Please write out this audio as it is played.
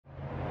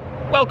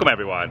Welcome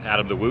everyone,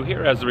 Adam the Woo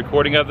here. As the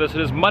recording of this,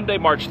 it is Monday,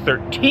 March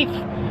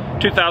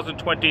 13th,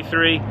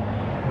 2023,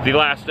 the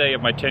last day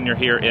of my tenure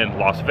here in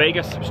Las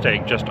Vegas. I'm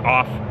staying just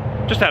out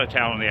of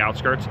town on the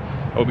outskirts.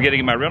 I'll be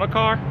getting in my rental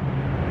car,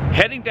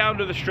 heading down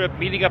to the Strip,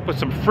 meeting up with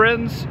some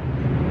friends,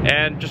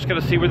 and just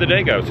gonna see where the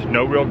day goes.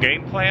 No real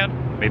game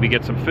plan, maybe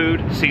get some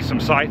food, see some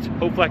sights.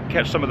 Hopefully I can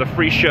catch some of the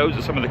free shows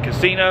at some of the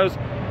casinos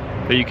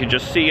that you can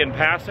just see in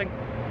passing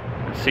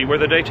and see where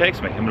the day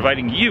takes me. I'm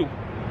inviting you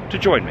to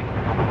join me.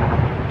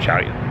 Ciao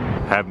you.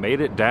 Have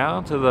made it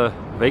down to the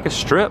Vegas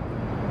Strip.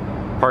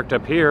 Parked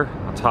up here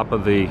on top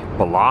of the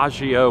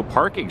Bellagio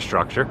parking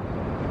structure.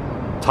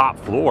 Top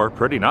floor,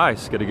 pretty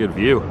nice, get a good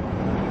view.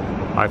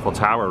 Eiffel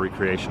Tower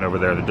recreation over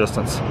there in the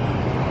distance.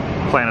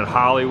 Planet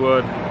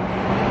Hollywood.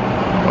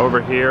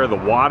 Over here, the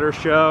water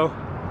show.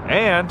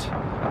 And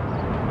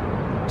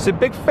it's a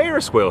big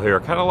Ferris wheel here,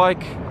 kind of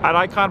like at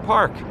Icon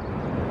Park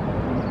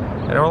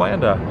in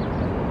Orlando.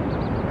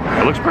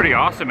 It looks pretty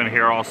awesome in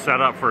here, all set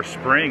up for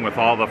spring with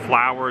all the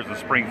flowers, the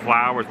spring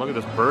flowers. Look at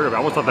this bird. I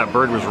almost thought that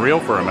bird was real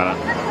for a minute.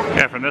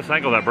 Yeah, from this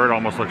angle, that bird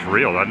almost looks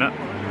real, doesn't it?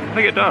 I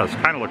think it does,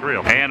 kind of look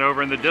real. And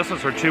over in the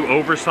distance are two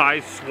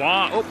oversized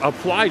swan. Oh, a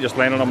fly just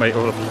landed on my,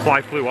 oh, the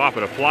fly flew off,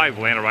 but a fly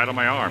landed right on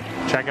my arm.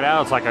 Check it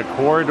out, it's like a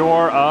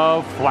corridor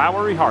of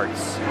flowery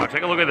hearts. Now,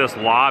 take a look at this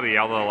lobby,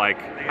 although like,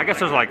 I guess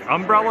there's like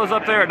umbrellas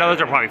up there. No, those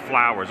are probably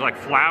flowers. There's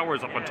like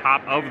flowers up on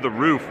top of the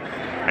roof.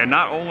 And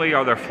not only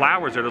are there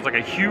flowers there's like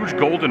a huge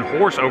golden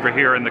horse over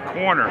here in the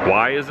corner.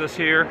 Why is this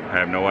here? I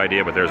have no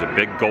idea, but there's a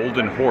big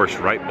golden horse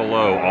right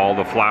below all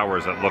the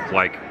flowers that look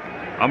like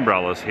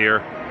umbrellas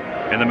here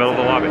in the middle of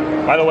the lobby.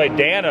 By the way,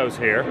 Dano's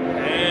here.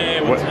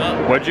 Hey, what's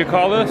up? What'd you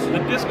call this? The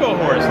disco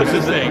horse. What's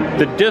this thing?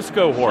 The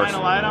disco horse. Shine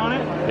a light on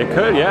it? It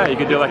could, yeah. You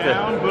could do like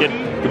down,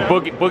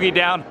 the boogie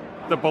down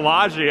the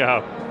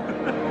Bellagio.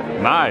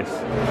 Nice.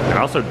 And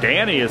also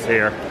Danny is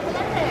here.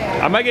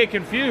 I might get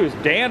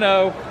confused.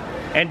 Dano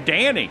and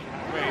Danny.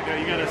 Wait, no,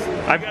 you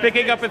gotta. I'm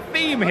picking up a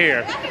theme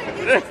here.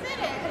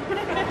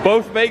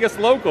 Both Vegas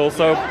locals,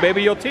 so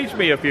maybe you'll teach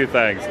me a few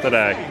things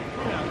today.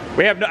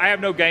 I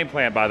have no game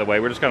plan, by the way.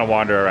 We're just gonna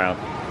wander around.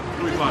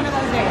 It'll be fun.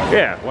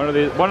 Yeah, one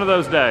of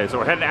those days. So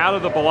we're heading out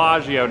of the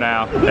Bellagio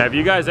now. Have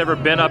you guys ever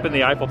been up in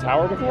the Eiffel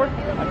Tower before?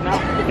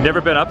 No. You never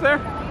been up there?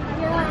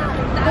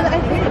 Yeah, I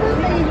think they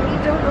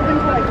don't open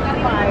till like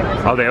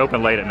 5. Oh, they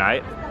open late at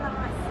night?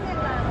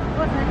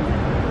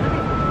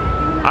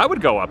 I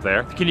would go up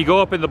there. Can you go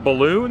up in the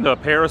balloon, the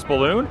Paris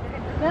balloon?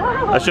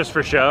 No. That's just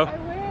for show? I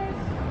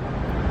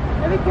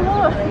wish. That'd be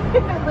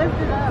cool. Lift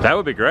it up. That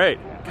would be great.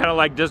 Kind of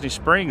like Disney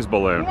Springs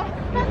balloon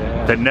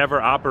that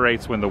never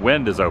operates when the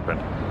wind is open.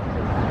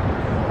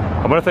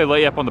 I wonder if they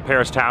lay up on the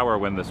Paris Tower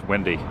when it's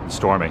windy and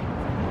stormy.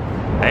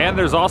 And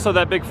there's also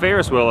that big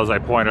Ferris wheel, as I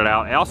pointed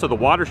out. And also the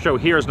water show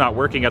here is not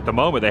working at the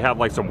moment. They have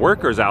like some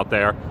workers out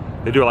there.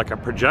 They do like a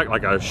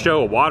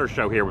water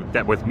show here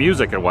with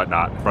music and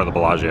whatnot in front of the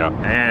Bellagio.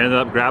 And I ended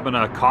up grabbing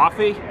a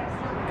coffee,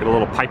 get a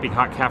little piping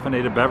hot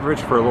caffeinated beverage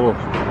for a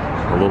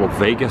little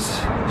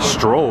Vegas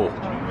stroll.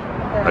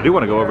 I do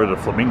want to go over to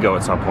the Flamingo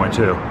at some point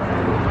too,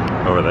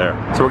 over there.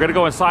 So we're gonna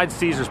go inside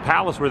Caesar's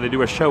Palace where they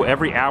do a show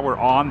every hour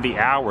on the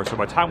hour. So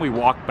by the time we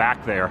walk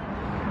back there,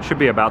 should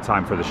be about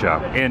time for the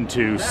show.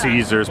 Into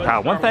Caesar's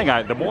Palace. One thing,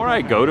 the more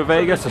I go to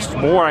Vegas, the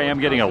more I am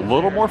getting a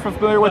little more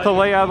familiar with the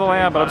layout of the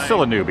land, but I'm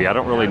still a newbie. I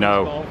don't really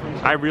know.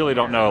 I really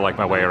don't know like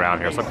my way around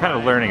here, so I'm kind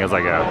of learning as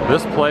I go.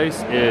 This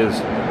place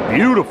is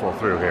beautiful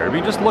through here. I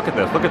mean, just look at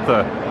this. Look at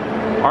the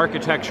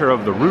architecture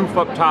of the roof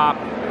up top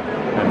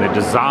and the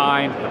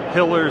design, the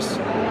pillars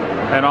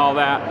and all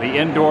that. The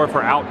indoor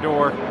for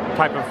outdoor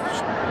type of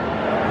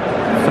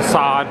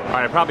facade.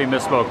 I probably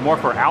misspoke, more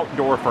for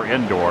outdoor for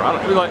indoor.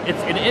 It's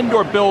an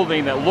indoor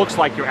building that looks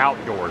like you're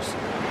outdoors.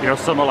 You know,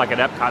 similar like at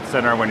Epcot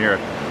Center when you're,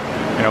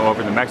 you know,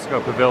 over in the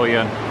Mexico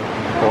Pavilion,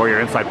 or you're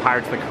inside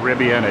Pirates of the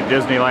Caribbean at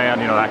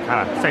Disneyland, you know, that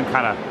kind of,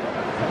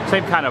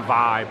 same kind of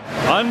vibe.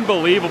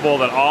 Unbelievable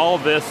that all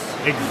this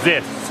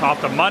exists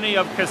off the money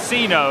of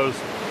casinos,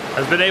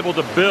 has been able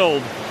to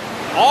build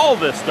all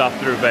this stuff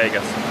through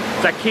Vegas.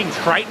 Is that King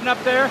Triton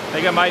up there? I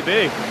think it might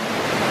be.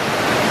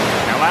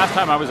 Last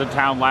time I was in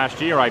town last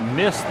year, I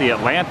missed the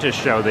Atlantis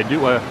show. They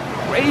do a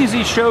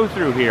crazy show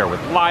through here with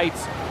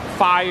lights,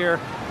 fire,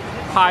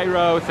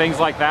 pyro, things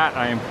like that.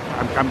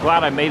 I'm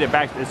glad I made it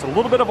back. It's a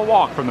little bit of a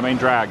walk from the main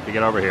drag to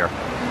get over here.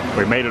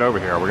 We made it over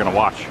here. We're gonna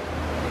watch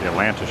the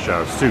Atlantis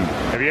show soon.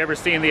 Have you ever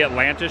seen the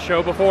Atlantis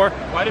show before?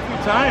 Quite a few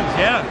times,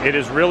 yeah. It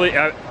is really,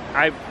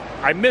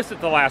 I missed it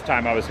the last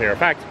time I was here. In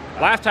fact,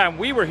 last time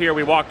we were here,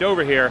 we walked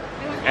over here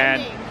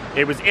and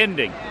it was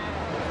ending.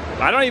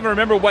 I don't even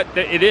remember what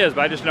it is,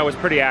 but I just know it's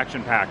pretty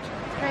action-packed.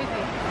 It's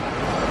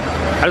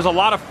crazy. There's a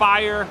lot of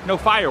fire, no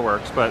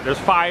fireworks, but there's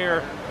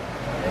fire,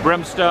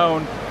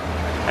 brimstone,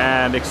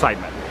 and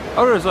excitement.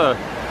 Oh, is there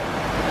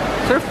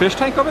a fish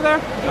tank over there?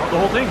 The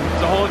whole thing.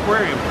 It's a whole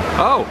aquarium.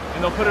 Oh.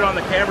 And they'll put it on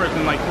the cameras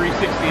in like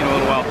 360 in a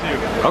little while too.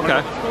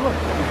 Okay.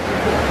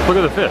 Look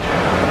at the fish.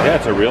 Yeah,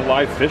 it's a real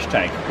live fish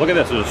tank. Look at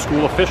this, there's a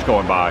school of fish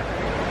going by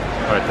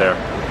right there.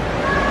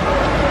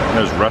 And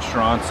there's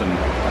restaurants and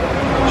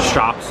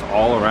shops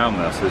all around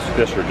this. These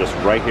fish are just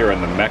right here in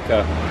the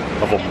mecca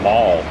of a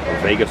mall, a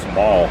Vegas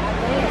mall.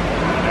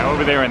 Now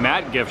over there in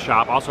that gift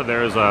shop, also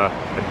there's a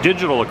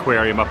digital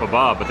aquarium up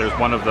above, but there's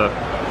one of the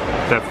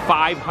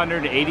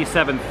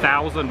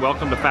 587,000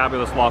 Welcome to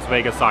Fabulous Las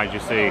Vegas signs you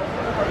see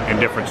in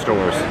different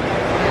stores.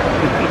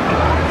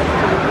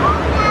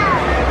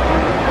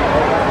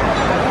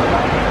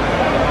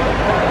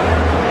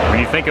 When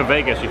you think of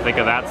Vegas, you think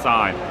of that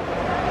sign.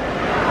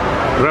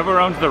 Whoever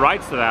owns the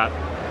rights to that,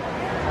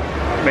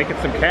 making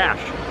some cash.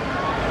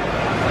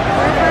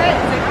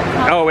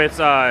 Oh, it's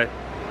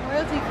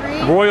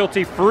royalty-free?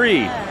 Royalty-free.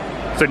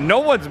 Yeah. So no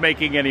one's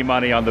making any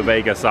money on the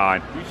Vegas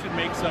sign. We should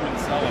make some and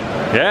sell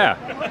them. Yeah.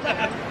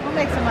 We'll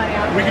make some money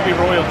on it. We could be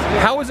royalty.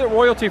 How is it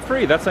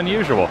royalty-free? That's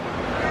unusual. I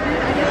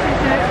guess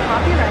it's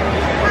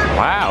copyrighted.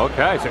 Wow,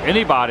 okay. So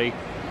anybody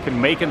can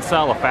make and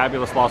sell a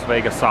fabulous Las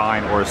Vegas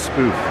sign or a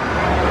spoof.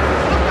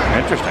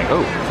 Interesting.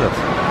 Oh, what's this?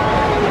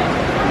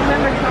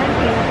 Remember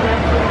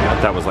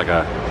That was like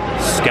a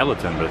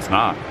skeleton, but it's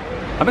not.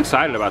 I'm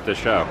excited about this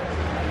show.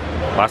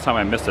 Last time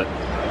I missed it.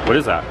 What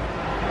is that?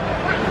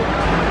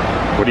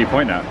 What are you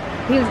pointing at?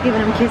 He was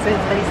giving him kisses,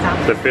 but he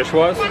stopped. The fish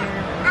was? Oh,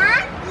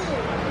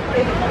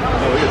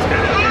 look at this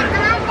guy down here.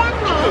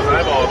 Those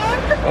eyeballs.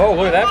 Oh,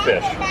 look at that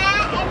fish.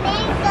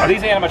 Are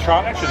these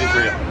animatronics or are these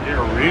real?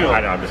 They're real. I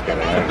know, I'm just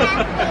kidding.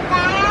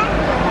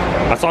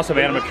 I saw some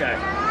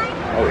animatronics.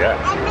 Oh, yeah.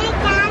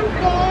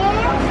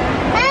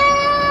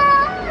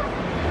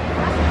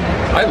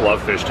 I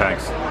love fish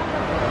tanks.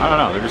 I don't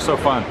know, they're just so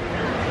fun.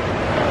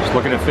 Just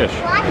looking at fish.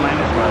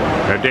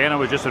 Now, Dana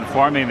was just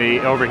informing me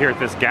over here at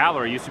this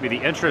gallery used to be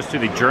the entrance to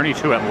the Journey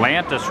to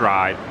Atlantis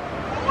ride,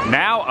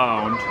 now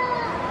owned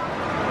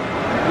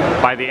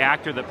by the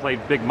actor that played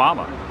Big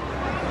Mama.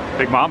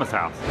 Big Mama's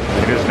house.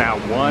 It is now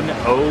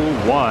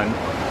 1:01.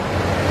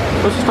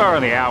 Let's start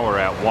on the hour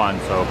at 1,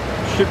 so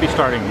should be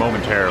starting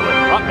momentarily.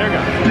 Oh, there you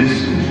go.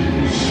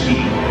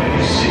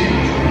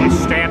 He's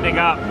standing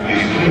up.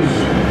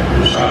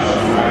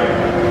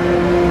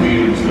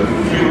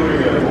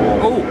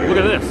 Oh, look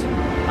at this.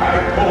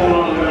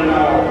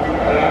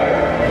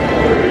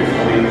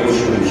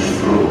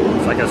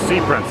 It's like a sea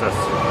princess.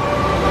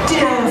 Oh,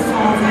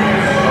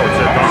 it's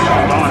a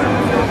daughter.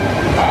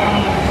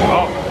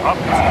 Oh,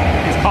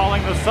 he's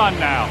calling the sun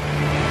now.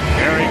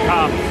 Here he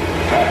comes.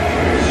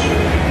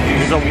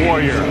 He's a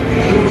warrior.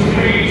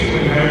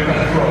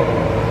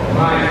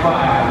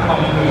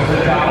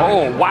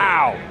 Oh,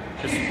 wow.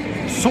 His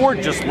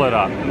sword just lit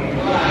up.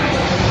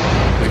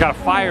 He's got a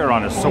fire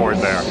on his sword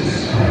there.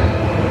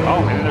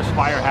 Oh, and there's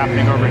fire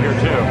happening over here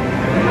too.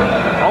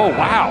 Oh,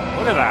 wow.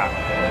 Look at that.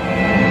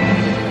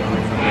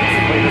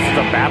 Basically, this is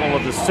a battle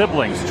of the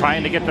siblings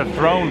trying to get the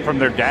throne from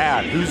their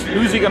dad.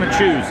 Who's he going to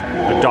choose?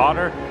 The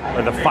daughter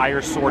or the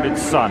fire-sworded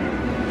son?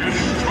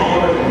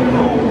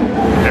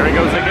 There he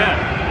goes again.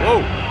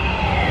 Whoa.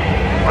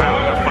 Wow,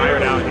 there's fire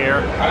down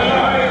here.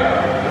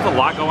 There's a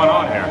lot going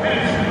on here.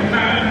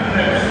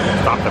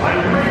 Stop the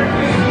man.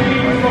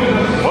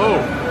 Whoa.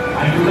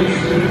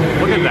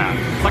 Look at that.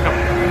 It's like a...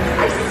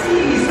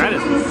 That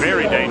is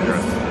very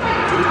dangerous.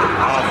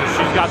 Oh, so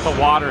she's got the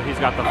water, he's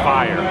got the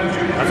fire.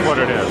 That's what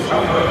it is.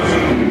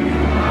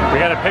 We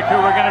gotta pick who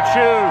we're gonna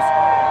choose.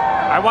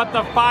 I want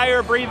the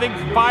fire-breathing,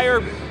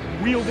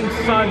 fire-wielding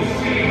son.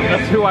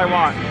 That's who I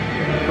want.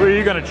 Who are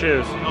you gonna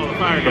choose? Oh, the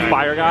fire guy. The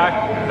fire guy?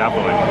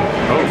 Definitely.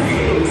 Oh.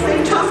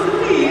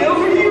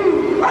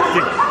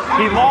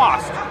 He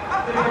lost.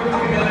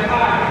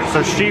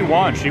 So she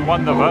won. She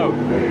won the vote.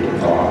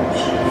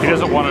 He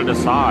doesn't want to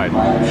decide.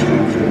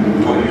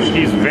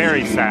 He's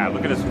very sad.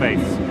 Look at his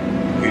face.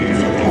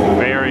 He's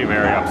very,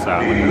 very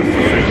upset. Look at his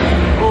face.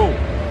 Oh,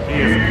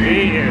 he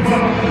is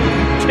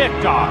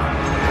ticked off.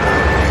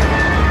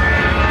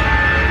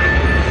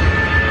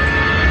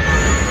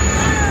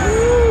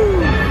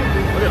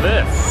 Look at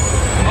this.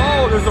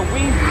 Oh, there's a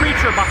winged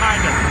creature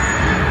behind him.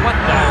 What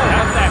the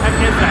heck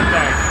is that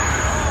thing?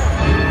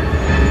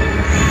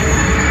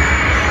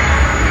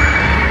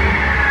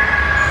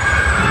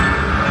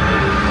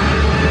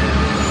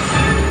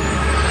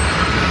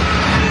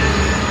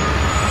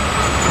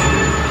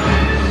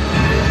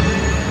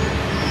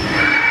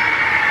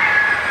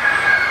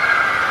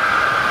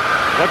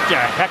 What the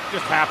heck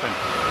just happened?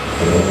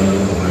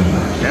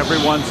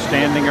 Everyone's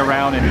standing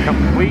around in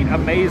complete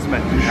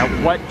amazement at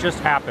what just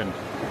happened.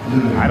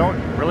 I don't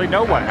really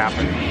know what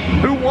happened.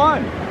 Who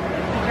won?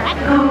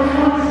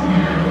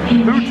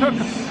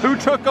 Who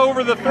took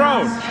over the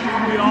throne?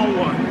 We all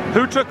won.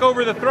 Who took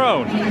over the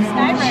throne?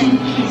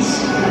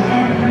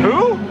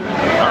 Who?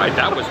 Alright,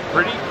 that was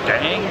pretty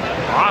dang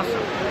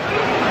awesome.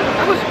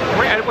 That was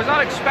great. I was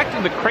not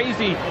expecting the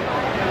crazy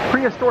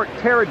prehistoric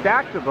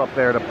pterodactyls up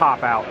there to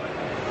pop out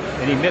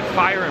and emit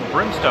fire and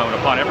brimstone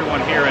upon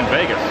everyone here in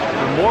Vegas.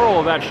 The moral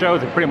of that show,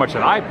 that pretty much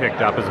that I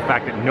picked up, is the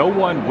fact that no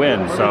one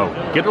wins. So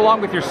get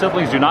along with your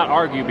siblings, do not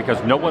argue,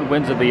 because no one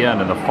wins at the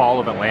end, and the fall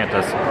of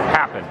Atlantis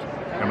happened,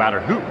 no matter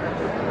who.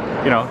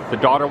 You know, the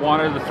daughter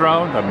wanted the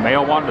throne, the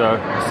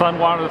son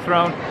wanted the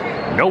throne.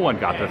 No one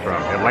got the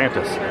throne.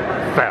 Atlantis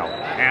fell.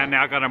 And And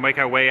now gonna make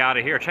our way out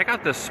of here. Check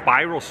out this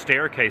spiral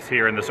staircase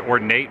here in this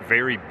ornate,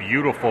 very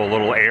beautiful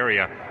little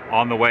area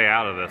on the way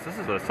out of this. This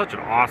is such an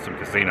awesome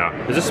casino.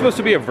 Is this supposed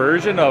to be a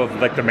version of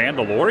like the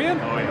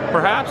Mandalorian? Oh, yeah.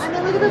 Perhaps? And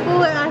then look at the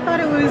bullet. I thought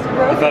it was Grogu.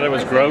 I thought it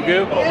was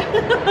Grogu?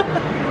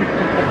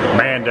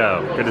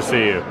 Mando, good to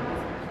see you.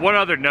 One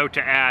other note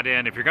to add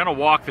in, if you're gonna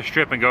walk the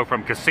strip and go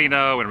from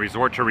casino and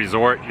resort to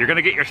resort, you're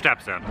gonna get your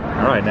steps in.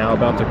 All right, now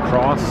about to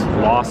cross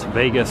Las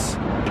Vegas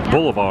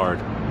Boulevard.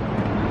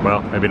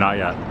 Well, maybe not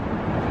yet.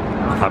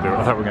 I thought we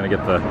were gonna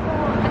get the,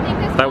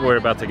 I thought we were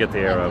about to get the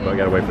arrow, but we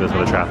gotta wait for this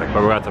with the traffic.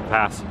 But we're about to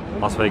pass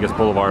Las Vegas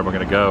Boulevard and we're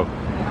gonna go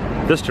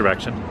this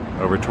direction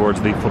over towards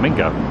the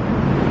Flamingo.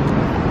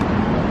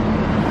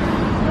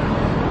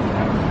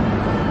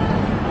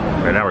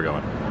 Right now we're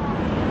going.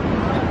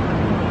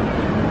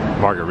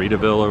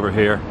 Margaritaville over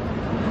here.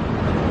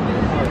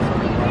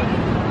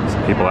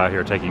 Some people out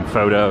here taking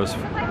photos.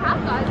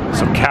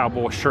 Some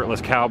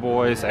shirtless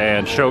cowboys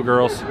and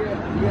showgirls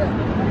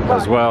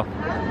as well.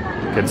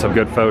 Getting some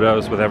good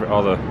photos with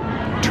all the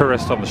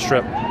tourists on the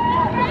strip.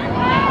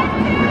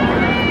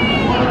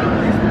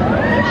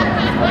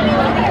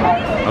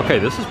 Okay,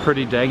 this is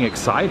pretty dang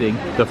exciting.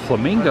 The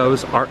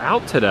flamingos are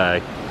out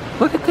today.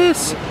 Look at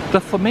this. The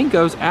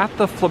flamingos at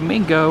the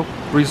Flamingo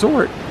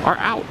Resort are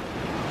out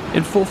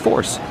in full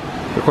force.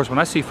 Of course, when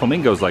I see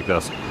flamingos like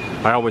this,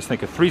 I always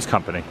think of Three's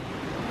Company,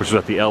 which is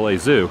at the LA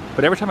Zoo.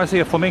 But every time I see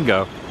a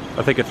flamingo,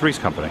 I think of Three's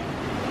Company.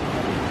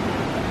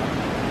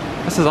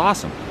 This is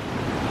awesome.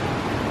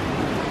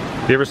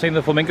 Have you ever seen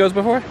the flamingos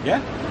before?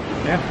 Yeah,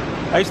 yeah.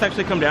 I used to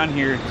actually come down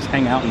here, just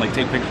hang out and like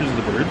take pictures of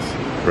the birds.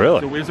 Really?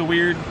 So it was a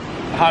weird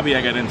hobby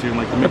I got into.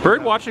 Like the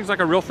bird watching is like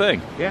a real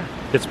thing. Yeah.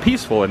 It's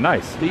peaceful and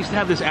nice. They used to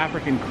have this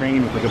African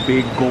crane with like a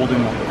big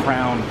golden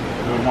crown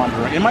that would wander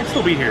around. It might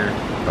still be here.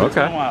 Okay. It's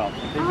been a while.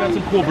 They've got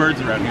some cool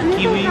birds around here.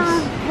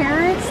 Kiwis.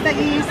 Parrots that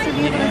you used to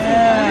be able to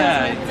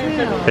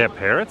see. They have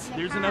parrots?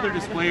 There's another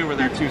display over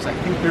there too, so I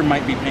think there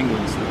might be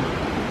penguins.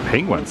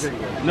 Penguins?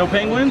 No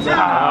penguins?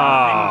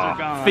 Ah,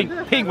 penguins are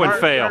gone. Penguin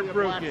fail.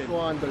 Black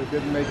swan, but it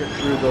didn't make it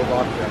through the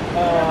lockdown.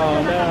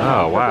 Oh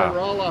no. Oh wow. They were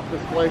all off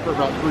display for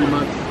about 3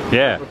 months.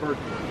 Yeah. Before,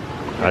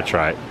 That's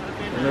right.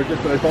 and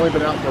they've only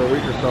been out for a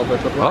week or so, but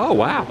the black Oh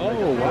wow.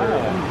 Oh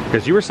wow.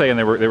 Because you were saying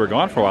they were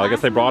gone for a while. I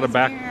guess they brought them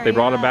back. They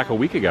brought them back a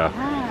week ago.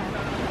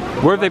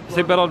 Where have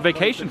they've been on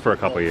vacation for a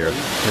couple of years.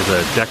 There's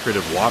a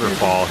decorative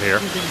waterfall here.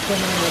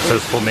 It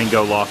says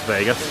Flamingo Las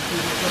Vegas.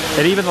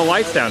 And even the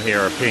lights down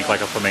here are pink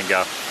like a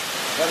flamingo.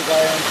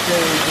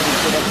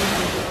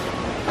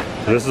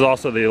 So this is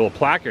also the little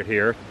placard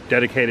here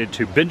dedicated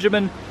to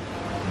Benjamin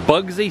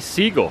Bugsy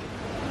Siegel.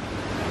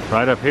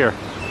 Right up here.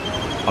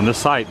 On this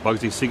site,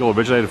 Bugsy Siegel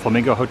originated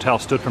Flamingo Hotel,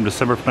 stood from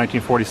December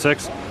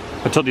 1946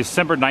 until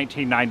December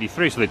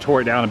 1993. So they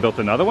tore it down and built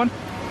another one?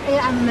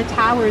 Yeah, and the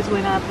towers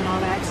went up and all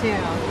that too.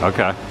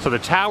 Okay, so the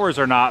towers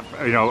are not,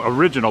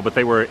 original, but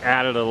they were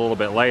added a little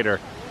bit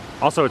later.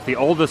 Also, it's the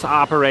oldest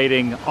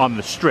operating on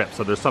the strip,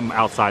 so there's some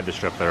outside the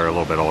strip that are a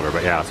little bit older,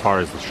 but yeah, as far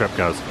as the strip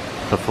goes,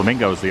 the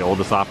Flamingo is the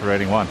oldest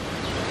operating one.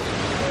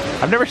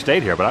 I've never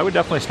stayed here, but I would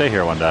definitely stay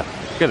here one day.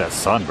 Look at that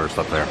sunburst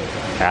up there,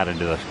 adding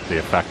to the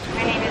effect.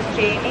 My name is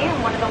Jamie.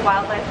 I'm one of the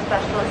wildlife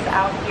specialists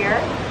out here,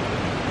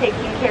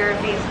 taking care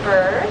of these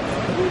birds.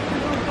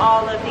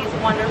 All of these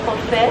wonderful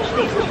fish,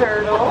 these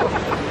turtles.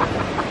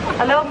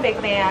 Hello, big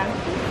man.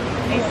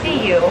 I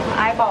see you,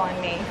 eyeballing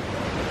me.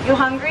 You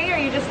hungry or are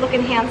you just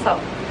looking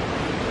handsome?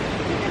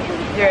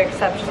 You're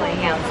exceptionally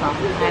handsome,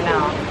 I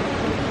know.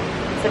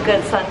 It's a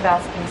good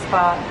sunbasking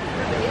spot.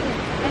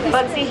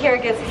 Bugsy here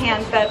gets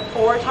hand-fed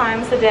 4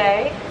 times a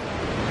day.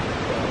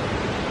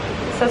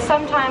 So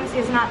sometimes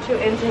he's not too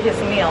into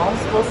his meals.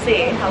 We'll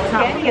see how it's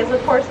going. He is,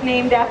 of course,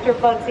 named after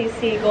Bugsy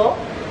Siegel,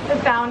 the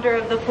founder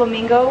of the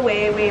Flamingo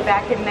way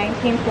back in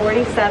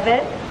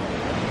 1947.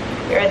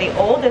 You're the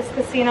oldest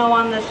casino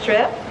on the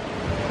strip.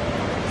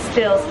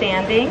 Still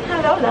standing.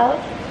 Hello, love.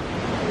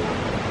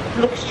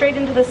 Look straight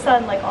into the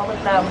sun like all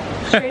of them.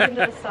 Straight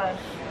into the sun.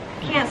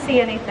 Can't see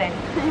anything.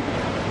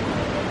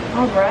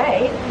 All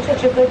right. You're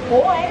such a good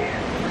boy.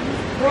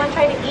 You want to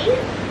try to eat?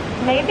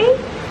 Maybe?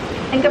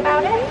 Think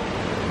about it?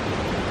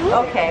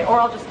 Okay, or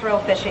I'll just throw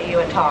fish at you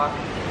and talk.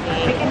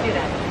 We can do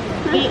that.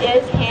 He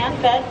is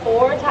hand-fed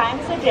 4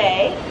 times a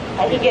day.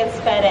 He gets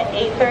fed at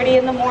 8:30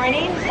 in the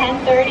morning,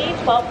 10:30,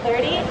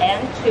 12:30,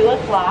 and 2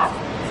 o'clock.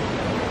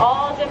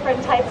 All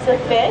different types of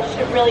fish.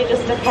 It really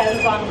just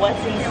depends on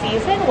what's in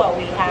season, what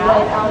we have.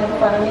 Right out in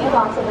front of me,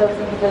 lots of those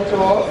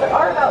individuals. There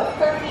are about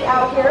 30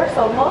 out here,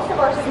 so most of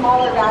our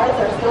smaller guys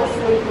are still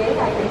sleeping,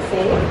 I can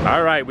see.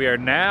 All right, we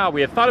had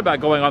thought about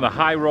going on the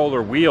high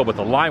roller wheel, but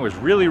the line was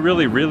really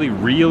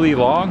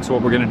long. So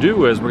what we're gonna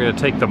do is we're gonna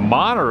take the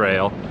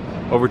monorail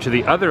over to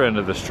the other end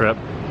of the strip.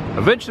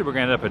 Eventually we're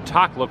gonna end up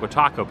at local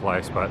taco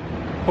place, but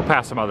we'll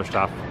pass some other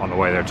stuff on the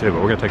way there too.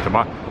 But we're gonna take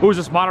the is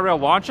this monorail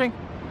launching?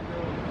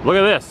 Look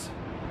at this.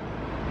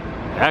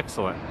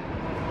 Excellent.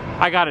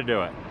 I gotta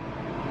do it.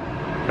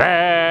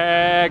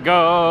 There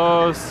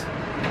goes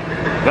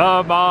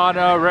the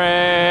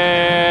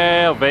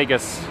monorail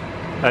Vegas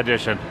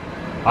edition.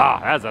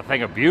 Ah, that's a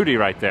thing of beauty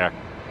right there.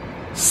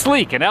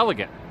 sleek and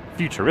elegant,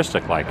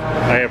 futuristic like.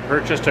 I have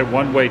purchased a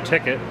one-way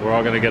ticket. We're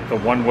all gonna get the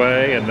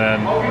one-way, and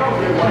then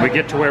when we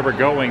get to where we're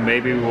going,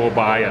 maybe we'll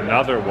buy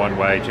another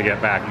one-way to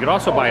get back. You can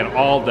also buy an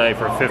all-day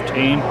for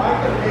 15,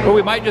 but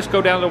we might just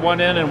go down to one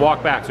end and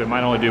walk back, so we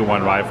might only do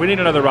one ride. If we need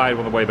another ride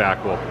on the way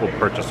back, we'll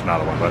purchase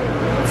another one, but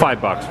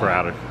 $5 for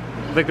added.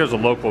 I think there's a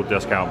local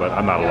discount, but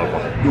I'm not a local.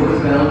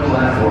 Northbound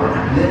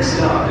platform. Next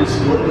stop is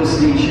Gordo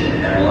Station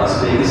at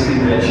Las Vegas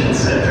Convention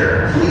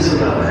Center. Please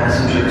allow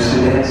passengers to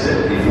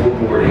exit before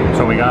boarding.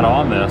 So we got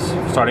on this,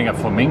 starting at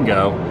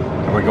Flamingo,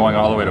 and we're going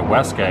all the way to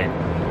Westgate.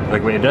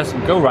 Like, it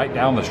doesn't go right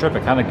down the strip,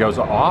 it kind of goes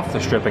off the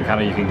strip, and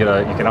kind of you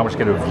can almost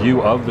get a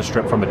view of the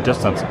strip from a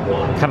distance.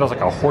 Kind of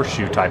like a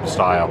horseshoe type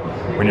style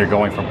when you're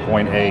going from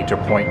point A to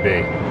point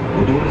B.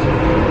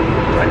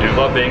 I do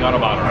love being on a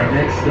monorail.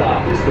 Next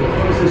stop is the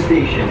closest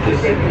station to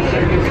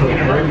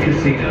City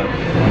Casino.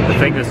 The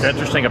thing that's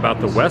interesting about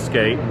the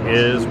Westgate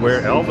is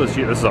where Elvis,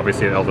 this is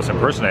obviously an Elvis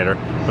impersonator,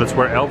 but it's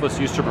where Elvis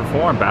used to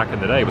perform back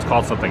in the day. It was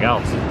called something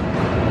else.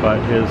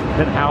 But his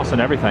penthouse and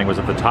everything was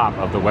at the top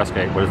of the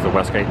Westgate. What is the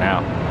Westgate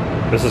now?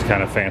 This is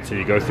kind of fancy.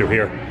 You go through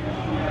here.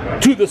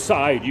 To the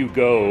side you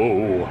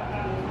go.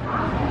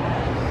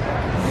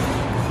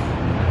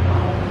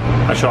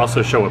 I should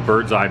also show a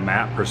bird's eye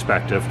map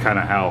perspective, kind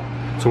of how.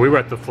 So we were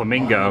at the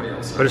Flamingo,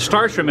 but it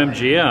starts from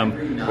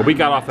MGM, but we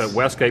got off at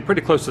Westgate,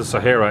 pretty close to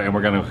Sahara, and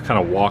we're going to kind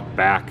of walk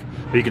back.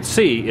 But you can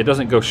see it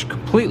doesn't go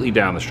completely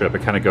down the strip,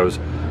 it kind of goes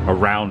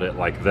around it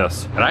like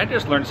this. And I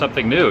just learned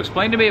something new.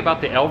 Explain to me about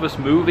the Elvis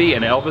movie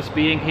and Elvis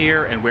being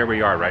here and where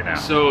we are right now.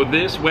 So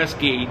this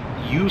Westgate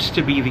used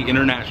to be the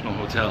International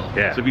Hotel.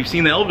 Yeah. So if you've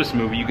seen the Elvis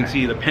movie, you can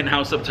see the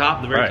penthouse up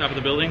top, the very top of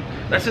the building.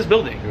 That's his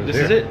building. This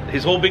is it.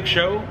 His whole big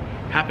show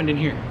happened in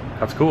here.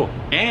 That's cool.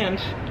 And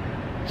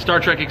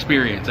Star Trek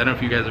Experience. I don't know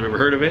if you guys have ever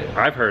heard of it.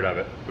 I've heard of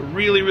it. A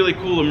really, really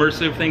cool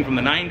immersive thing from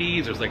the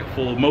 90s. There's like a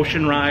full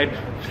motion ride,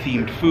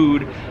 themed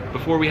food.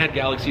 Before we had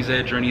Galaxy's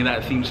Edge or any of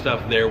that themed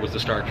stuff, there was the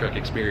Star Trek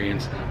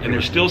Experience. And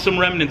there's still some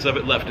remnants of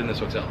it left in this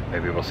hotel.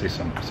 Maybe we'll see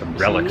some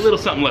relics. A little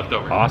something left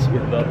over.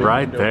 Awesome.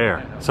 Right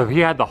there. So he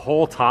had the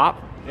whole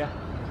top? Yeah.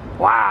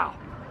 Wow.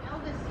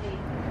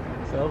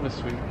 It's Elvis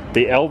Suite.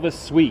 The Elvis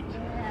Suite.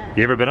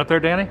 You ever been up there,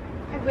 Danny?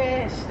 I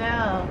wish,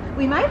 no.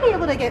 We might be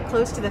able to get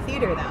close to the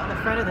theater though, the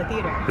front of the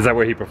theater. Is that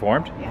where he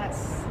performed?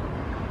 Yes.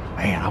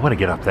 Man, I want to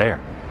get up there.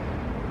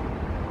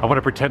 I want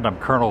to pretend I'm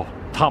Colonel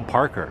Tom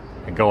Parker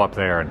and go up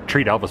there and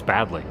treat Elvis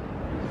badly.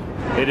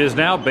 It is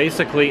now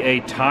basically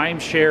a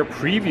timeshare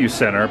preview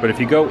center, but if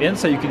you go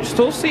inside, you can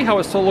still see how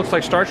it still looks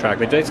like Star Trek.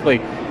 They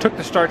basically took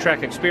the Star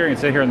Trek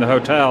experience in here in the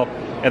hotel,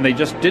 and they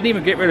just didn't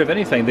even get rid of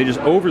anything. They just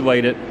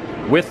overlaid it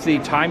with the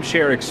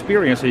timeshare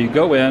experience. So you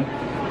go in,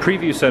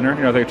 preview center,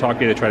 you know, they talk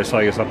to you, they try to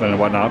sell you something and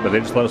whatnot, but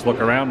they just let us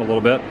look around a little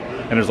bit.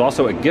 And there's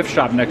also a gift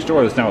shop next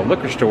door that's now a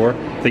liquor store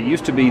that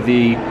used to be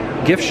the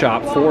gift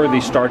shop for the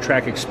Star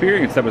Trek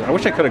experience. That was, I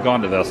wish I could have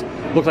gone to this.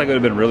 Looked like it would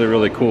have been really,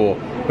 really cool,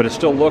 but it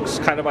still looks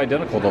kind of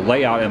identical. The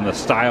layout and the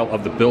style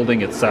of the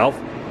building itself,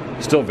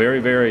 still very,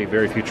 very,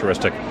 very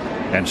futuristic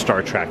and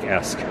Star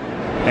Trek-esque.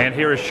 And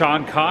here is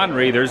Sean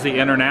Connery. There's the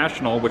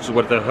International, which is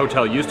what the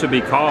hotel used to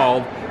be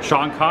called.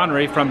 Sean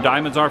Connery from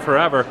Diamonds Are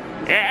Forever.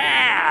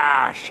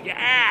 Yes,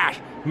 yes,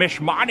 Miss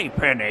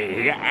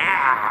Moneypenny,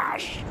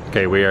 yes.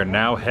 Okay, we are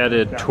now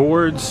headed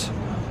towards,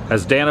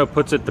 as Dano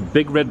puts it, the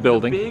big red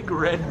building. Big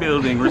red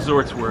building,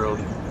 Resorts World.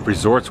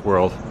 Resorts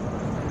World.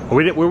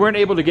 We weren't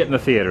able to get in the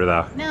theater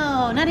though.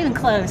 No, not even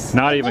close.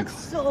 Not it even. Looks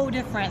so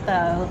different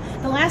though.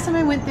 The last time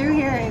I went through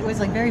here, it was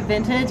like very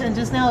vintage, and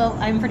just now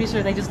I'm pretty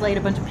sure they just laid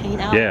a bunch of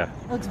paint out. Yeah.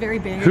 It looks very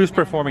big. Who's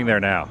performing there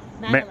now?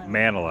 Manilow.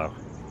 Manilow.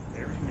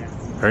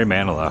 Very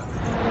Manilow.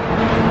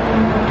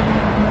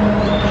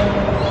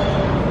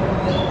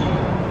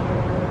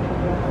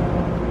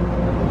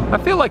 I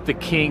feel like the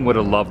king would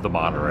have loved the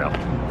monorail.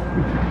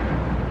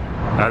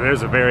 Now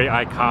there's a very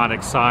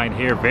iconic sign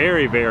here,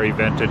 very, very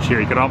vintage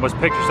here. You can almost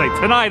picture, say,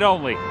 tonight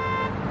only,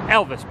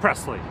 Elvis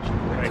Presley.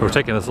 So we're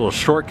taking this little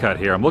shortcut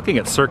here. I'm looking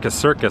at Circus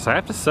Circus. I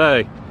have to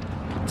say,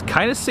 it's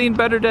kind of seen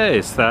better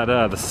days. That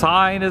the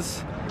sign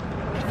is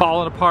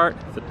falling apart,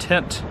 the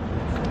tint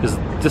is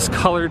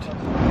discolored.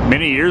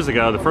 Many years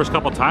ago, the first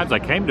couple times I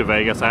came to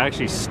Vegas, I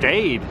actually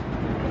stayed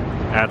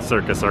at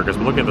Circus Circus.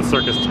 But look at the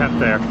circus tent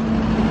there.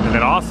 And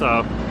then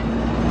also,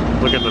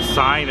 look at the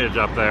signage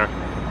up there.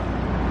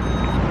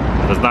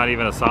 There's not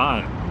even a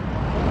sign.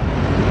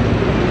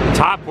 The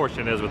top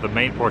portion is, but the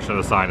main portion of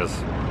the sign is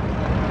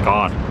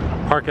gone.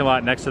 Parking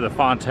lot next to the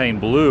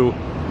Fontainebleau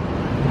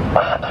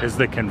is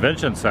the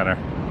convention center.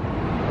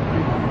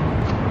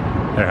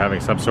 They're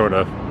having some sort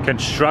of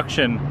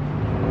construction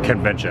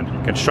convention,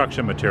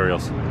 construction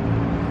materials.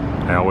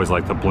 I always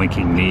like the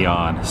blinking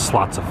neon. It's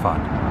lots of fun.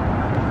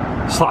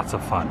 It's lots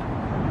of fun.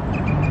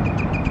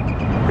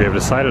 We have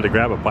decided to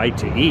grab a bite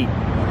to eat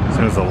as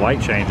soon as the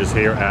light changes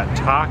here at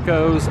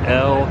Tacos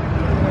El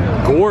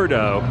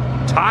Gordo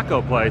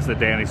taco place that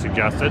Danny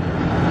suggested.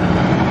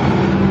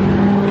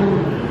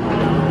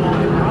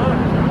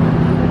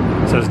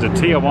 It says to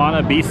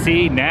Tijuana,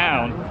 BC,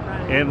 now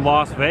in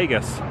Las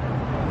Vegas.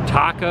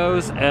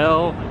 Tacos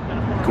El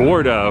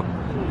Gordo.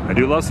 I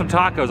do love some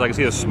tacos. I can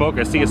see the smoke.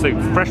 I see it's like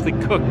freshly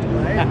cooked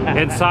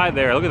inside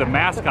there. Look at the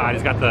mascot.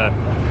 He's got the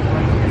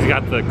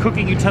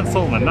cooking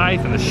utensil and the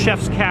knife and the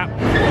chef's cap.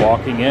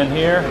 Walking in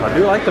here, I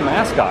do like the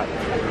mascot.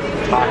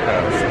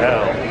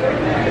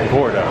 Tacos,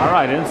 Gordo. All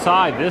right,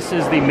 inside, this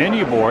is the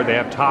menu board. They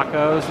have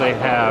tacos, they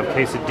have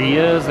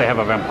quesadillas, they have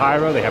a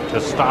vampiro, they have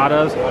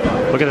tostadas.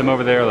 Look at them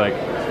over there, like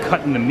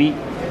cutting the meat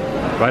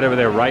right over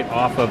there, right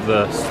off of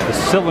the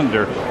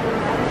cylinder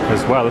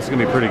as well. This is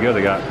gonna be pretty good.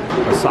 They got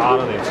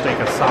asada, they have steak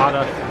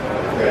asada.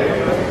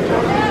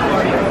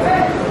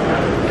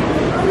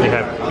 They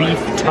have beef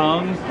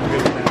tongue.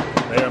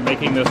 They are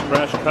making this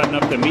fresh, cutting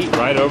up the meat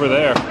right over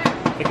there.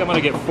 I think I'm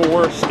gonna get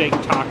 4 steak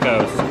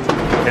tacos.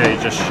 Okay,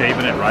 he's just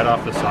shaving it right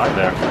off the side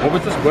there.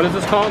 What is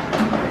this called?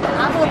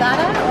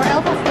 Abodada or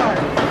El Pastor?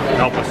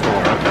 El Pastor,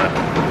 okay.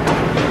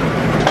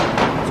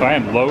 So I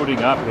am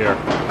loading up here.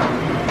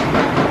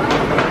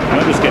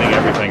 I'm just getting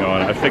everything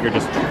on it. I figured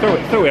just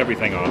throw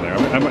everything on there.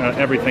 I'm an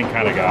everything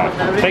kind of guy.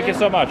 Thank you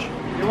so much.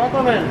 You're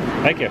welcome,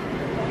 man. Thank you.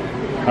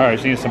 All right,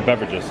 just need some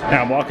beverages.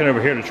 Now I'm walking over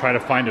here to try to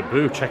find a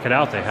booth. Check it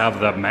out. They have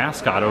the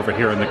mascot over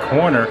here in the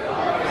corner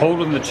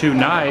holding the 2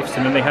 knives,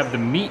 and then they have the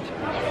meat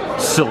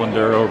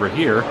cylinder over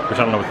here, which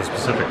I don't know what the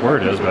specific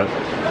word is, but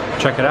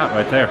check it out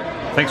right there.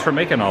 Thanks for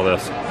making all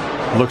this.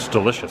 Looks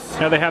delicious.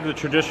 Now they have the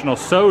traditional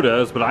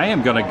sodas, but I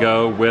am gonna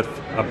go with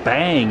a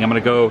Bang. I'm gonna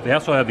go, they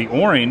also have the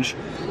orange,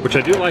 which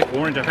I do like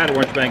orange. I've had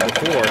orange Bang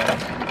before,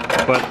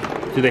 but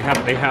they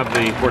have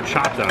the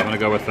horchata. I'm gonna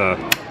go with the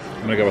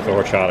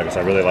horchata because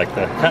I really like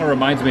that. Kind of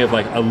reminds me of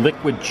like a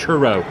liquid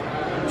churro.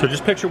 So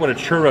just picture what a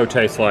churro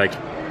tastes like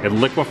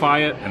and liquefy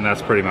it, and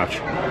that's pretty much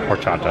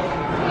horchata.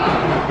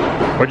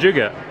 What'd you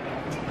get?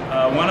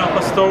 1 al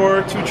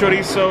pastor, 2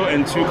 chorizo,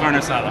 and 2 carne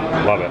asada.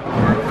 Love it.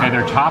 Okay,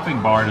 their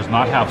topping bar does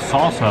not have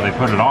salsa. They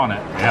put it on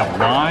it. They have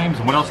limes.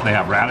 What else do they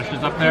have?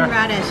 Radishes up there?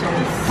 Radishes.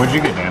 What'd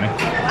you get, Danny?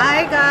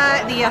 I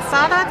got the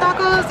asada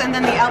tacos and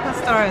then the al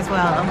pastor as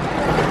well.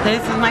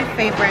 This is my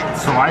favorite.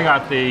 So I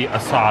got the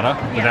asada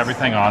with Yes.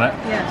 everything on it.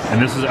 Yes.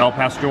 And this is El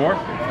Pastor.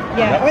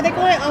 Yeah, or they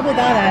call it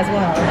abodada as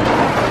well.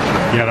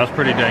 Yeah, that's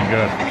pretty dang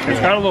good. It's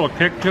got a little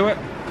kick to it.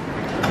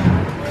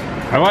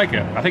 I like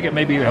it. I think it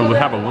maybe would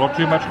have a little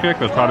too much kick,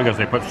 but it's probably because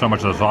they put so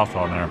much of the sauce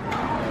on there.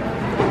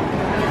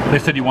 They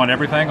said, you want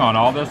everything on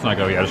all this? And I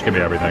go, yeah, just give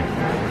me everything.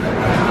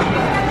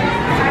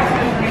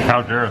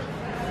 How's yours?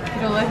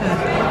 Delicious.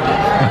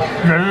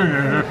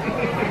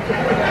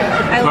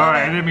 Sorry,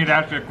 I didn't mean to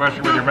ask you a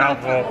question with your mouth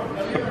full.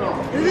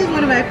 This is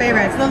one of my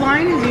favorites. The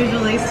line is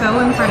usually so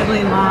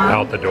incredibly long.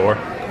 Out the door.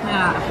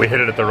 Yeah, We hit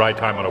it at the right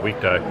time on a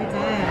weekday. we did.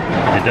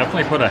 You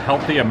definitely put a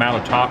healthy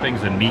amount of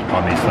toppings and meat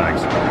on these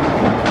things.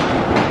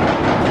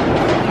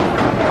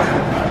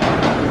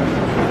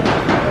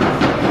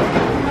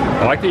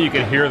 I like that you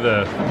can hear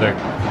the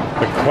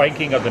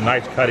clanking of the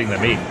knives cutting the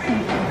meat.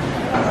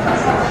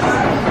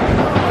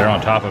 They're on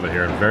top of it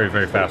here. Very,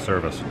 very fast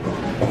service.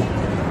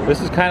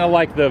 This is kind of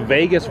like the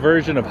Vegas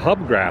version of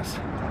hubgrass.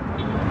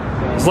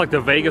 It's like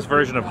the Vegas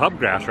version of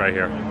hubgrass right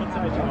here.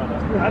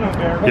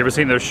 You ever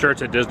seen those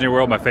shirts at Disney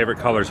World? My favorite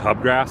color is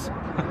hubgrass.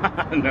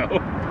 No.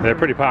 They're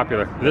pretty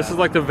popular. This is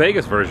like the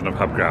Vegas version of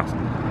hubgrass.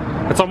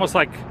 It's almost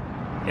like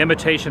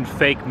imitation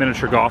fake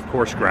miniature golf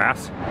course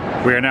grass.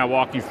 We are now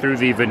walking through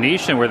the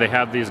Venetian where they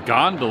have these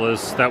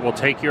gondolas that will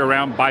take you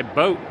around by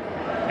boat.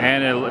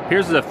 And it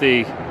appears as if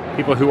the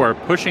people who are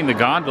pushing the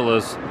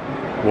gondolas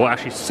will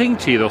actually sing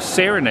to you. They'll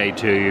serenade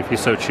to you if you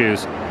so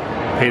choose.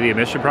 Pay the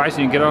admission price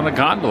and you can get on a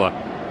gondola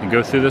and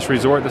go through this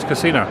resort, this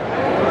casino.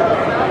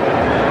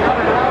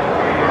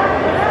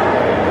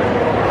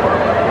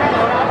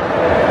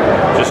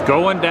 Just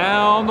going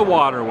down the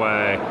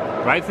waterway,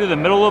 right through the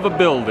middle of a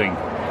building.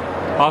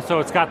 Also,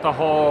 it's got the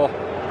whole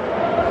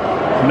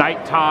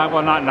nighttime,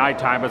 well not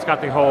nighttime, but it's got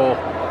the whole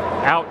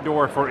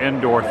outdoor for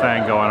indoor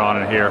thing going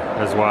on in here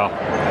as well.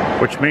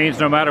 Which means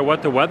no matter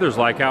what the weather's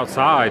like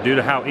outside, due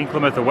to how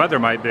inclement the weather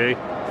might be,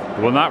 it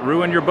will not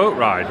ruin your boat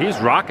ride. He's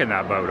rocking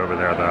that boat over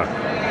there though.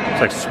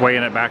 It's like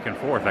swaying it back and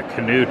forth, that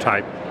canoe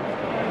type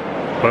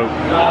boat.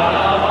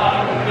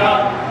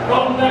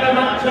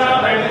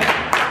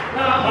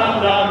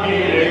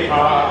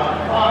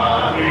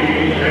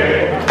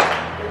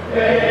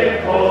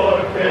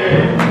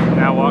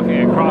 Now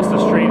walking across the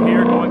street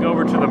here, going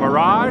over to the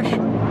Mirage,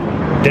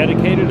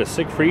 dedicated to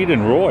Siegfried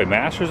and Roy,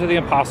 masters of the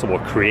impossible,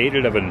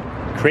 creators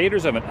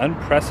of an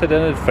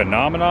unprecedented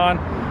phenomenon,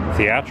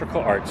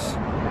 theatrical arts.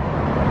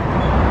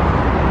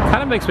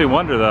 Kind of makes me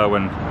wonder though,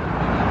 when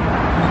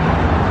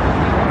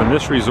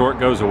this resort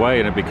goes away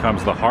and it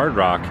becomes the Hard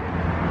Rock,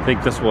 I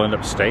think this will end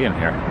up staying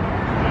here,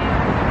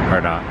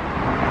 or not.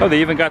 Oh,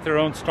 they even got their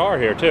own star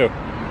here too.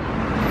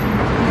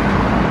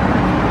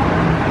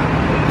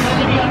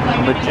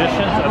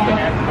 Magicians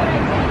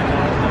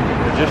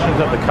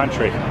of the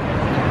country.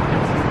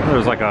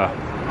 There's like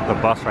the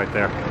bus right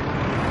there.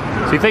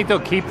 So you think they'll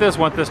keep this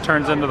once this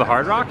turns into the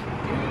Hard Rock? I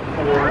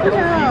don't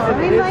know. I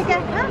mean, like,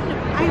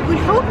 I would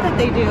hope that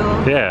they do.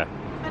 Yeah.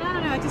 But I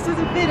don't know. It just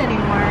doesn't fit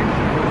anymore.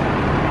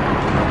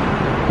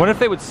 What if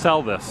they would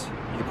sell this?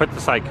 You put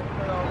this like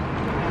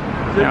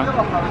You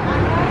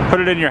know, put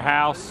it in your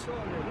house.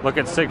 Look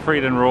at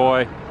Siegfried and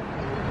Roy.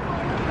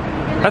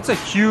 That's a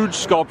huge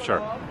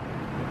sculpture.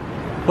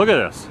 Look at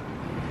this.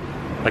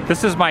 Like,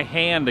 this is my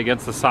hand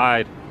against the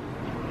side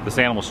of this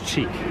animal's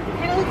cheek. It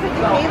kind of looks like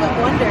the Cave of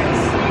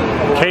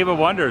Wonders. Cave of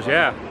Wonders,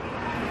 yeah.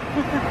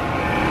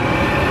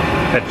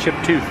 That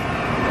chipped tooth.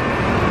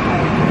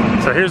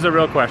 So here's the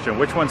real question.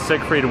 Which one's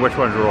Siegfried and which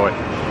one's Roy?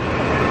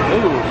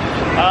 Ooh.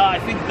 I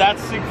think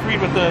that's Siegfried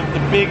with the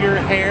bigger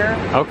hair.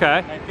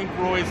 Okay. I think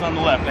Roy's on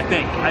the left, I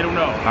think. I don't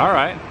know. All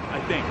right.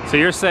 I think. So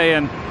you're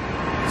saying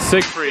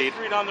Siegfried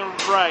on the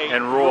right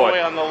and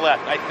Roy on the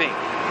left, I think.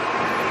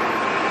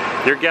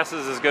 Your guess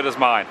is as good as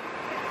mine.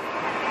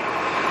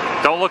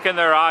 Don't look in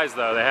their eyes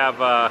though. They have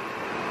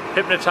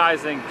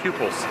hypnotizing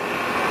pupils.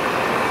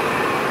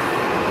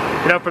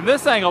 You know, from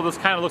this angle, this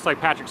kind of looks like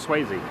Patrick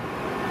Swayze a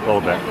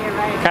little bit. Yeah, you're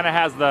right. Kind of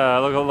has the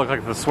look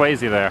like the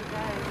Swayze there.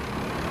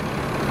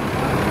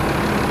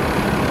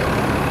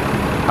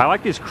 I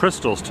like these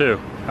crystals too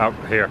out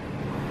here.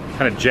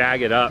 Kind of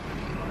jag it up.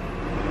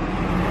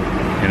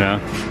 You know.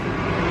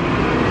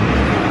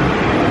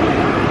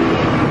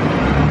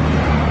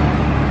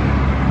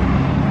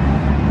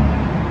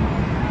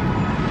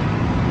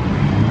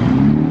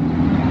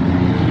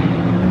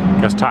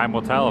 Guess time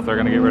will tell if they're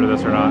going to get rid of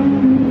this or not.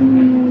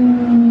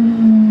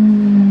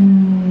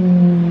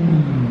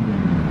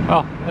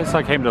 Well, at least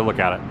I came to look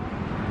at it.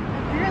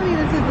 Apparently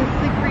this is the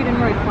Siegfried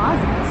and Roy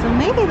Plaza, so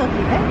maybe they'll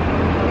keep it.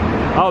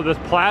 Oh, this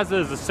plaza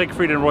is the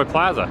Siegfried and Roy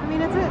Plaza. I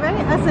mean, it's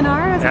right?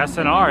 SNR?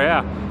 SNR,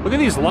 yeah. Look at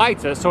these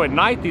lights. So at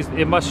night,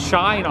 it must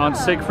shine on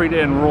Siegfried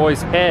and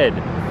Roy's head.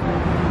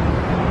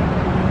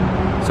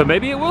 So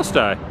maybe it will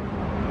stay.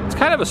 It's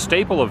kind of a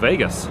staple of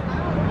Vegas. You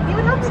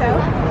would hope so.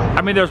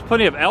 I mean, there's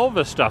plenty of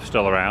Elvis stuff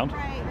still around.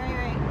 Right.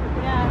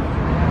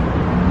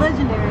 Yeah.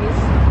 Legendaries.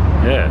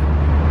 Yeah.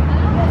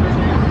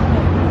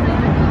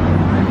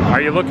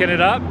 Are you looking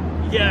it up?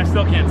 Yeah, I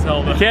still can't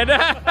tell though. Can't?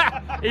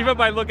 Even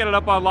by looking it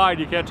up online,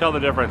 you can't tell the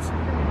difference.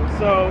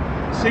 So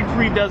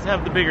Siegfried does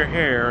have the bigger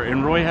hair,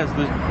 and Roy has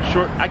the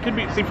short. I could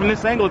be. See, from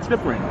this angle, it's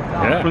different.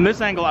 Yeah. From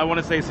this angle, I want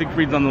to say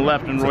Siegfried's on the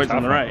left and Roy's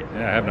on the right.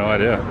 Yeah, I have no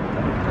idea.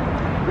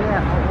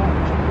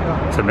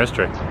 It's a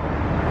mystery.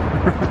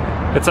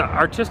 It's an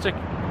artistic.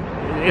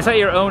 It's at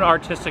your own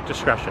artistic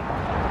discretion,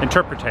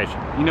 interpretation.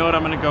 You know what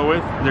I'm going to go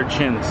with? Their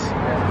chins.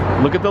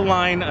 Look at the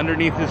line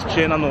underneath his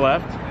chin on the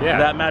left. Yeah.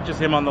 That matches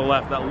him on the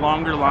left. That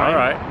longer line. All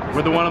right.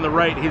 Where the one on the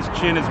right, his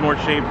chin is more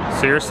shaped.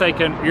 So you're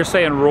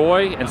saying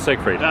Roy and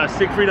Siegfried.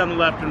 Siegfried on the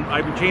left, and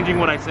I'm changing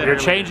what I said. You're earlier.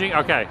 changing.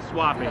 Okay.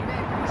 Swapping.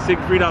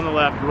 Siegfried on the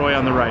left, Roy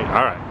on the right.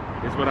 All right.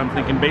 Is what I'm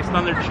thinking based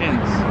on their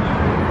chins.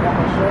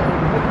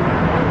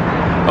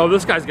 Oh,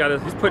 this guy's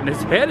he's putting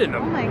his head in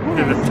them. Oh my In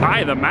goodness. the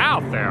tie of the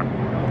mouth there.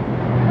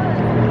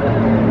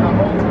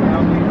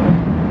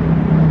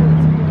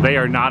 They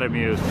are not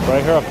amused.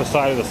 Right here off the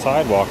side of the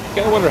sidewalk. You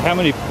gotta wonder how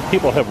many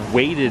people have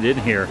waited in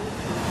here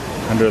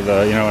under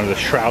the, under the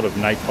shroud of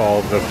nightfall,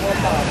 of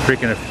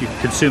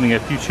consuming a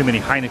few too many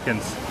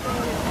Heinekens.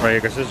 Right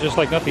here, because it's just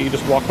like nothing. You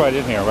just walk right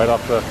in here, right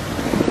off the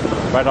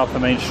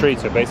main street.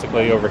 So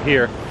basically, over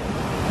here,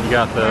 you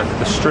got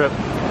the strip,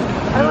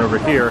 and over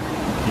here,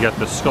 you got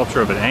the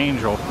sculpture of an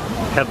angel,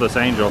 headless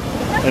angel,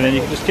 and then you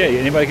can just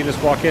anybody can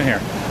just walk in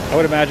here. I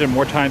would imagine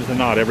more times than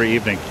not, every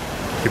evening,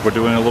 people are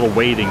doing a little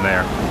waiting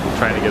there,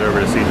 trying to get over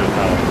to Caesar's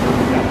Palace.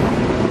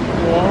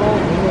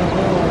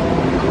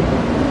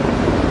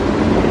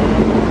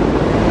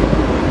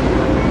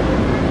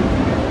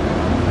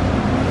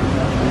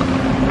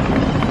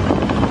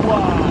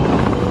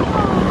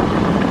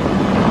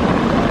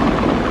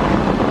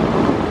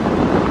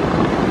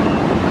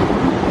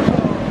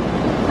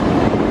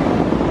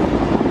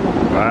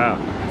 Wow,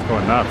 it's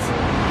going nuts.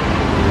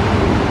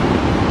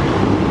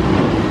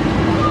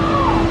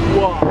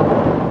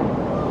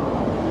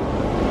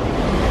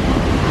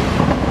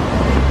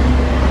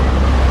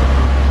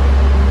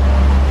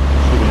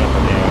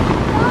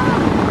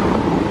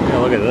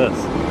 Look at this.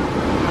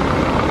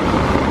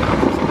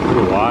 It's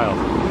pretty wild.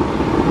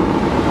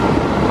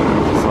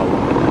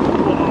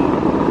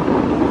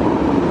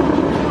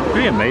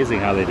 Pretty amazing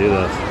how they do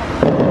this.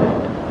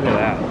 Look at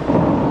that.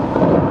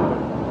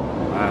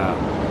 Wow.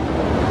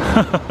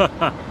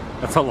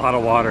 That's a lot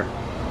of water.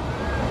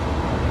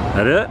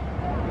 That it?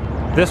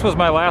 This was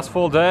my last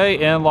full day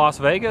in Las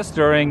Vegas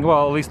during,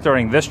 well, at least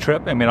during this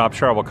trip. I mean, I'm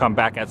sure I will come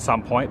back at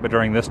some point, but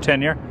during this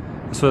tenure,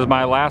 this was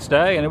my last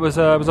day, and it was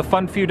a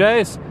fun few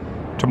days.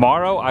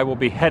 Tomorrow I will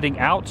be heading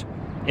out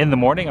in the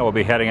morning. I will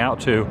be heading out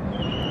to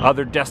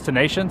other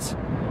destinations.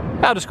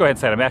 I'll just go ahead and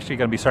say it. I'm actually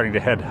going to be starting to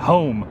head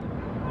home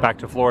back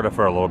to Florida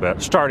for a little bit,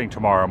 starting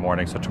tomorrow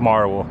morning. So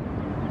tomorrow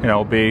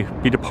we'll, be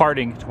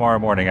departing tomorrow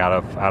morning out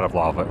of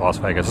Las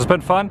Vegas. It's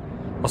been fun.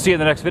 I'll see you in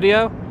the next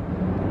video.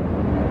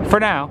 For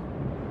now,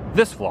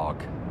 this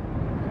vlog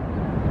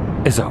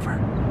is over.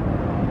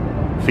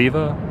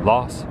 Viva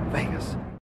Las Vegas.